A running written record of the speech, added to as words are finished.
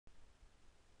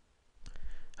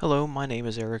Hello, my name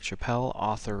is Eric Chappell,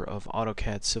 author of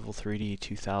AutoCAD Civil 3D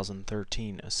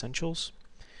 2013 Essentials,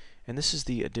 and this is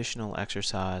the additional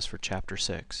exercise for Chapter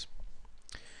 6.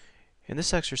 In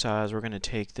this exercise, we're going to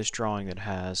take this drawing that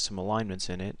has some alignments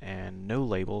in it and no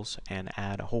labels and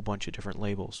add a whole bunch of different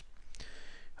labels.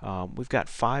 We've got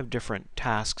 5 different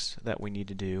tasks that we need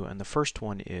to do, and the first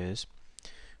one is,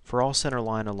 for all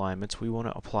centerline alignments, we want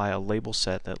to apply a label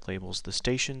set that labels the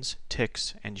stations,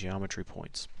 ticks, and geometry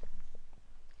points.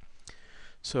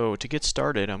 So to get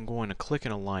started, I'm going to click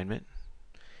an alignment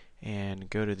and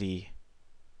go to the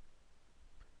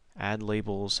Add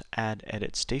Labels, Add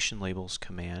Edit Station Labels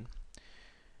command.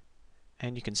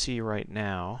 And you can see right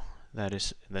now that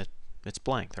it's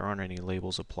blank. There aren't any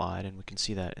labels applied, and we can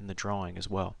see that in the drawing as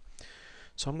well.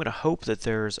 So I'm going to hope that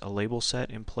there's a label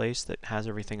set in place that has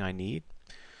everything I need.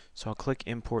 So I'll click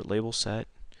Import Label Set,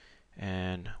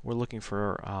 and we're looking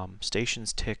for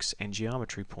stations, ticks, and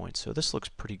geometry points. So this looks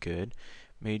pretty good.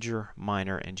 Major,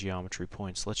 minor, and geometry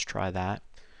points. Let's try that.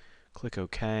 Click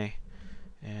OK,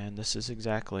 and this is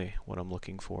exactly what I'm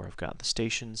looking for. I've got the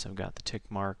stations, I've got the tick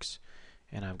marks,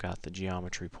 and I've got the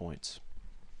geometry points.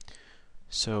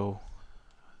 So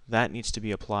that needs to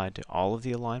be applied to all of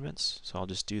the alignments. So I'll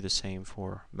just do the same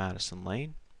for Madison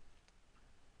Lane.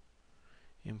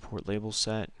 Import label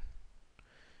set,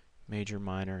 major,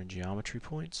 minor, and geometry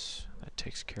points. That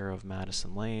takes care of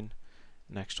Madison Lane.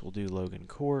 Next we'll do Logan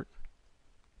Court.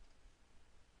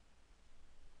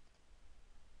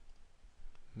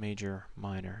 Major,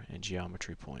 minor, and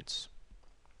geometry points.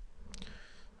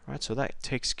 Alright, so that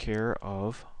takes care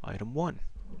of item 1.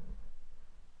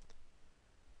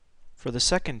 For the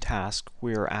second task,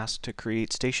 we are asked to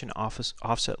create station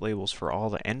offset labels for all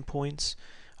the endpoints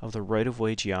of the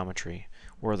right-of-way geometry,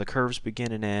 where the curves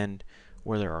begin and end,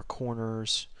 where there are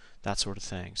corners, that sort of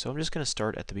thing. So I'm just going to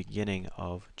start at the beginning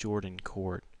of Jordan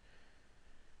Court.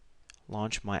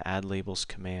 Launch my Add Labels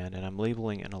command, and I'm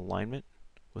labeling an alignment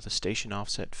with a station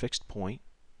offset fixed point,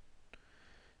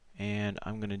 and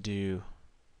I'm going to do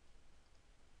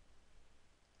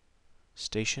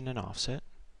station and offset.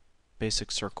 Basic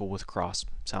circle with cross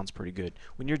sounds pretty good.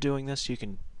 When you're doing this, you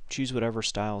can choose whatever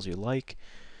styles you like.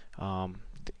 Kind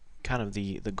of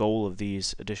the goal of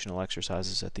these additional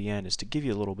exercises at the end is to give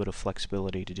you a little bit of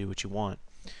flexibility to do what you want.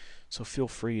 So feel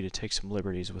free to take some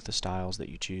liberties with the styles that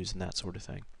you choose and that sort of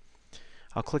thing.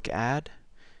 I'll click Add,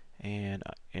 and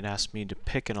it asks me to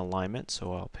pick an alignment,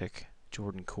 so I'll pick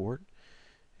Jordan Court,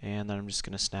 and then I'm just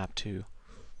going to snap to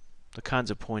the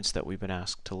kinds of points that we've been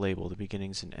asked to label, the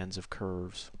beginnings and ends of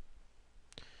curves.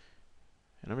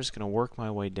 And I'm just going to work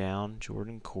my way down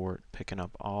Jordan Court, picking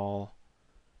up all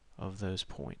of those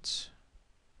points.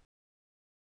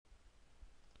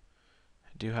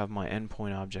 I do have my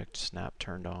endpoint object snap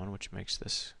turned on, which makes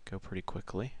this go pretty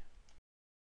quickly.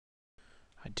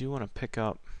 I do want to pick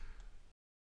up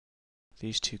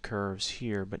these 2 curves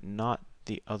here, but not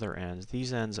the other ends.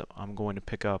 These ends I'm going to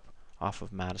pick up off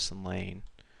of Madison Lane.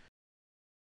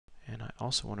 And I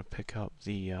also want to pick up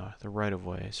the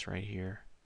right-of-ways right here.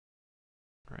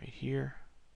 Right here.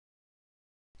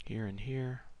 Here and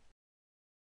here.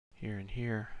 Here and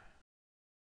here.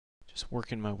 Just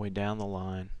working my way down the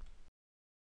line,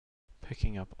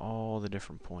 picking up all the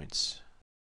different points.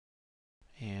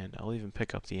 And I'll even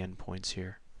pick up the end points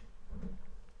here.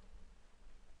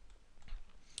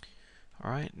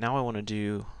 Alright, now I want to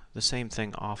do the same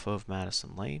thing off of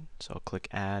Madison Lane. So I'll click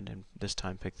Add, and this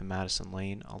time pick the Madison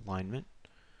Lane alignment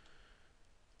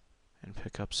and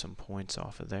pick up some points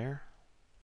off of there.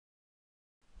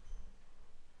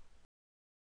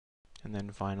 And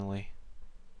then finally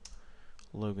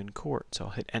Logan Court. So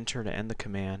I'll hit Enter to end the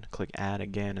command, click Add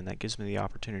again, and that gives me the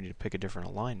opportunity to pick a different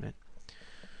alignment.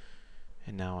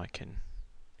 And now I can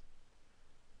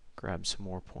grab some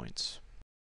more points.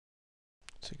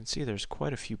 So you can see there's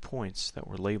quite a few points that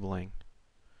we're labeling.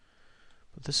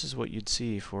 But this is what you'd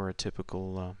see for a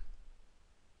typical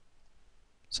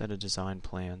set of design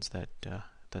plans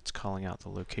that's calling out the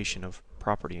location of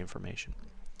property information.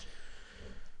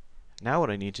 Now what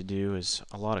I need to do is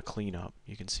a lot of cleanup.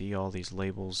 You can see all these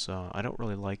labels. I don't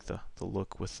really like the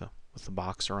look with the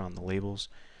box around the labels.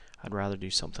 I'd rather do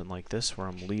something like this where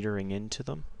I'm leadering into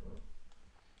them.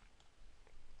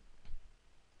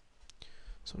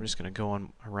 So I'm just going to go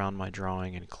on around my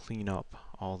drawing and clean up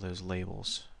all those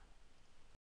labels.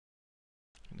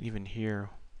 And even here,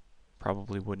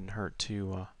 probably wouldn't hurt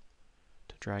to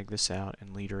drag this out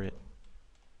and leader it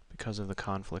because of the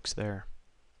conflicts there.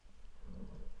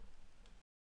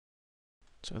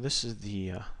 So this is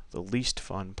the least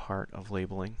fun part of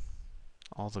labeling,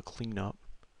 all the cleanup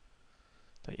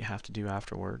that you have to do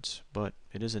afterwards, but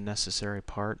it is a necessary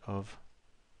part of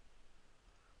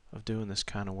of doing this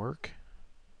kind of work.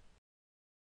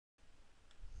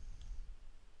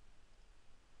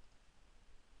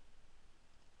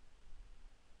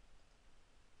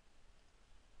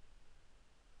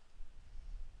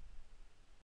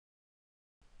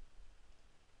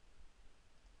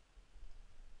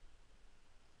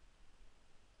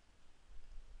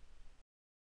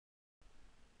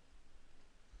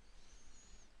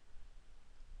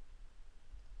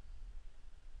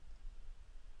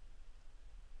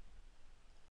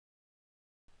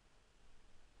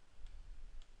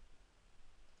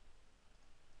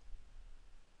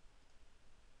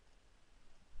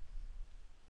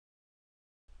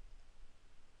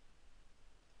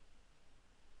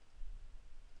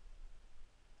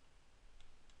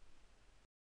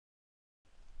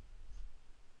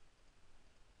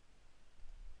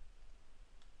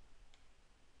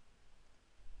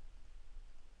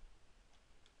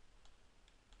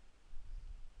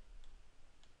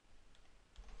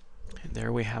 And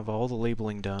there we have all the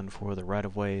labeling done for the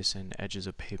right-of-ways and edges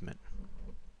of pavement.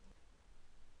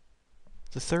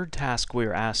 The third task we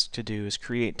are asked to do is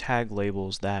create tag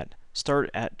labels that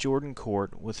start at Jordan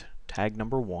Court with tag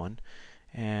number 1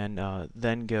 and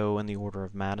then go in the order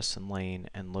of Madison Lane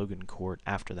and Logan Court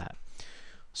after that.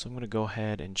 So I'm going to go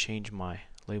ahead and change my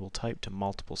label type to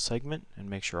multiple segment and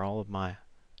make sure all of my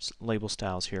label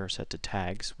styles here are set to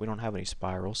tags. We don't have any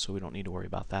spirals, so we don't need to worry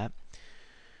about that.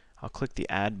 I'll click the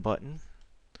Add button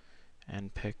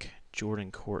and pick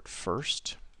Jordan Court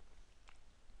first,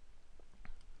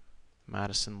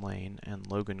 Madison Lane, and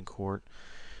Logan Court.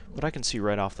 But I can see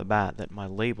right off the bat that my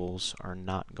labels are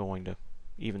not going to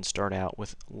even start out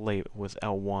with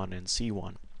L1 and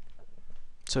C1.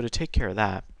 So to take care of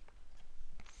that,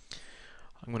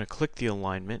 I'm going to click the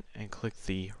alignment and click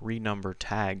the Renumber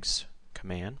Tags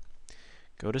command,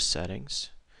 go to Settings,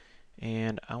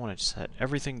 and I want to set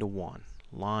everything to 1.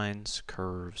 Lines,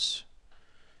 curves,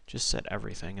 just set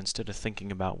everything. Instead of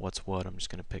thinking about what's what, I'm just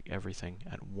going to pick everything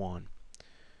at 1.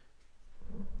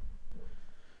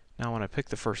 Now when I pick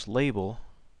the first label,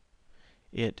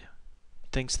 it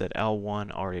thinks that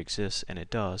L1 already exists, and it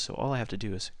does, so all I have to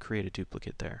do is create a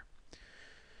duplicate there.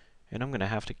 And I'm going to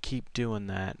have to keep doing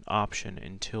that option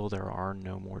until there are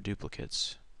no more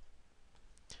duplicates.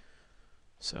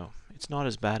 So it's not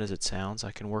as bad as it sounds.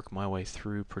 I can work my way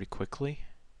through pretty quickly.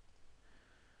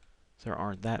 There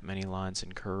aren't that many lines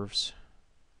and curves.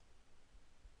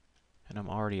 And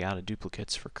I'm already out of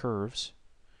duplicates for curves.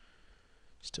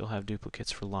 Still have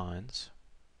duplicates for lines.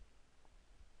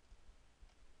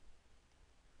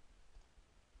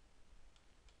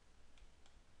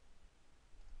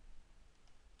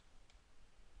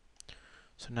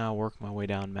 So now I'll work my way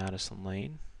down Madison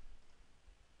Lane.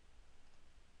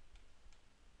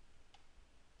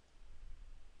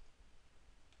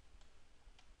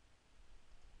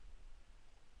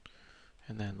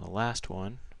 And then the last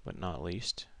one, but not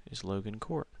least, is Logan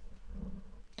Court.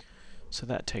 So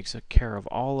that takes care of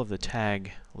all of the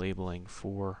tag labeling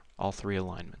for all 3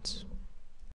 alignments.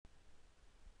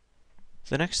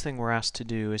 The next thing we're asked to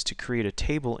do is to create a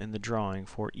table in the drawing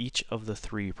for each of the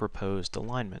 3 proposed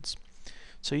alignments.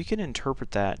 So you can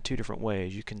interpret that 2 different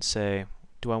ways. You can say,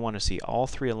 do I want to see all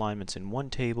 3 alignments in one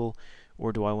table,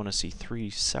 or do I want to see 3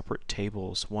 separate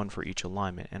tables, one for each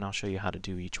alignment? And I'll show you how to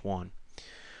do each one.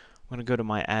 I'm going to go to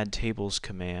my Add Tables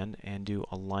command and do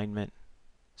Alignment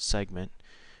Segment.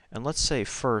 And let's say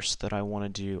first that I want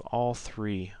to do all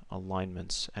 3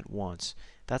 alignments at once.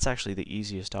 That's actually the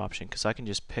easiest option because I can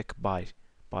just pick by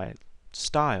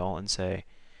style and say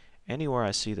anywhere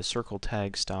I see the circle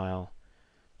tag style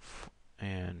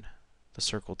and the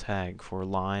circle tag for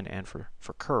line and for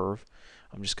curve,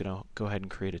 I'm just going to go ahead and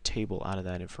create a table out of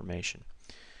that information.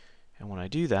 And when I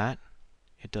do that,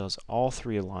 it does all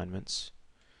 3 alignments,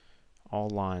 all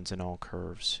lines, and all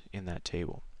curves in that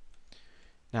table.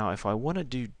 Now if I want to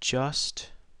do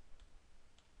just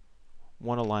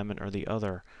one alignment or the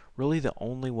other, really the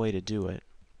only way to do it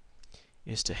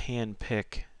is to hand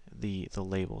pick the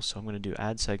labels. So I'm going to do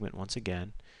Add Segment once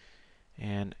again,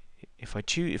 and if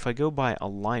I go by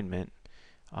alignment,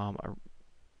 I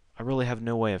really have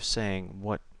no way of saying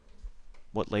what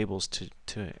labels to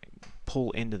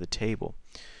pull into the table.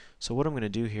 So what I'm going to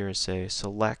do here is say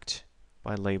Select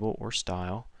by label or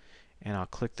style, and I'll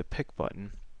click the Pick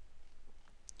button,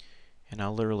 and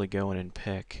I'll literally go in and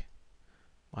pick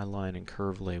my line and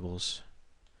curve labels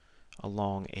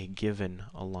along a given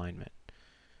alignment.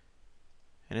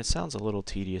 And it sounds a little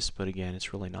tedious, but again,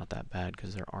 it's really not that bad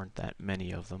because there aren't that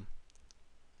many of them.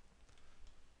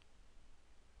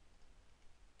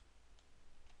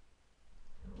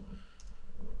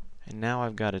 And now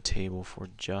I've got a table for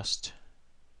just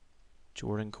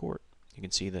Jordan Court. You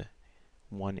can see the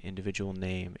one individual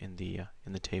name in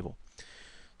the table.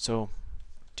 So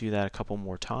do that a couple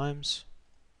more times.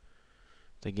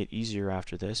 They get easier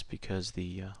after this because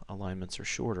the alignments are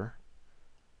shorter.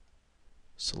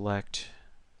 Select,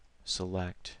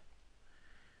 select.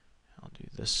 I'll do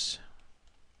this,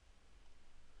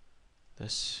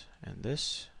 this, and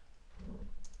this.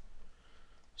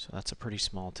 So that's a pretty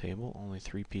small table, only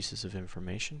 3 pieces of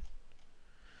information.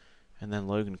 And then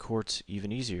Logan Court's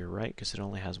even easier, right? Because it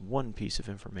only has 1 piece of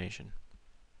information.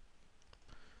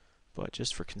 But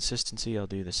just for consistency, I'll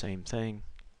do the same thing.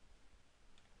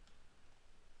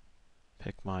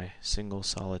 Pick my single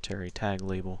solitary tag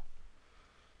label.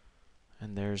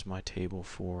 And there's my table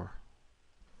for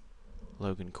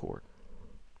Logan Court.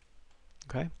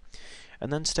 Okay?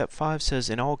 And then step 5 says,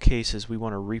 in all cases, we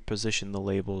want to reposition the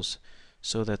labels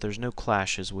so that there's no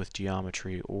clashes with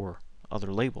geometry or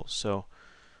other labels. So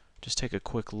just take a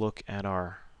quick look at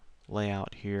our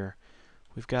layout here.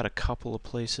 We've got a couple of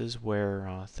places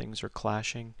where things are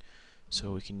clashing,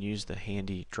 so we can use the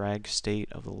handy drag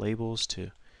state of the labels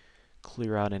to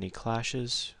clear out any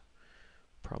clashes.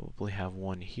 Probably have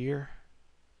one here.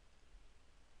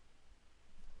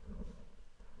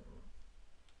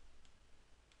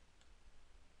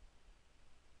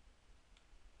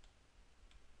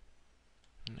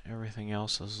 And everything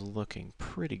else is looking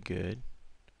pretty good.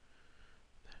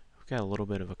 We've got a little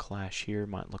bit of a clash here.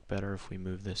 Might look better if we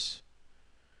move this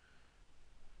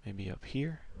maybe up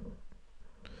here.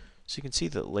 So you can see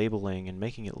that labeling and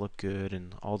making it look good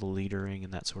and all the leadering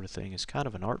and that sort of thing is kind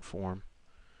of an art form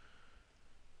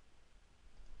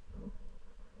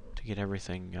to get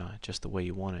everything just the way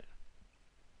you want it.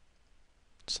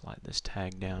 Slide this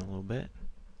tag down a little bit.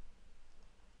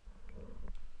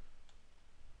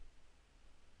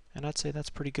 And I'd say that's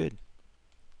pretty good.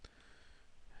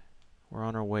 We're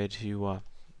on our way to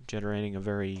generating a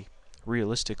very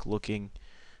realistic looking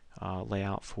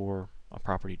layout for a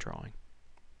property drawing.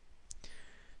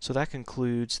 So that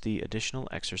concludes the additional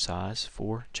exercise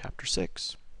for Chapter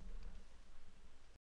 6.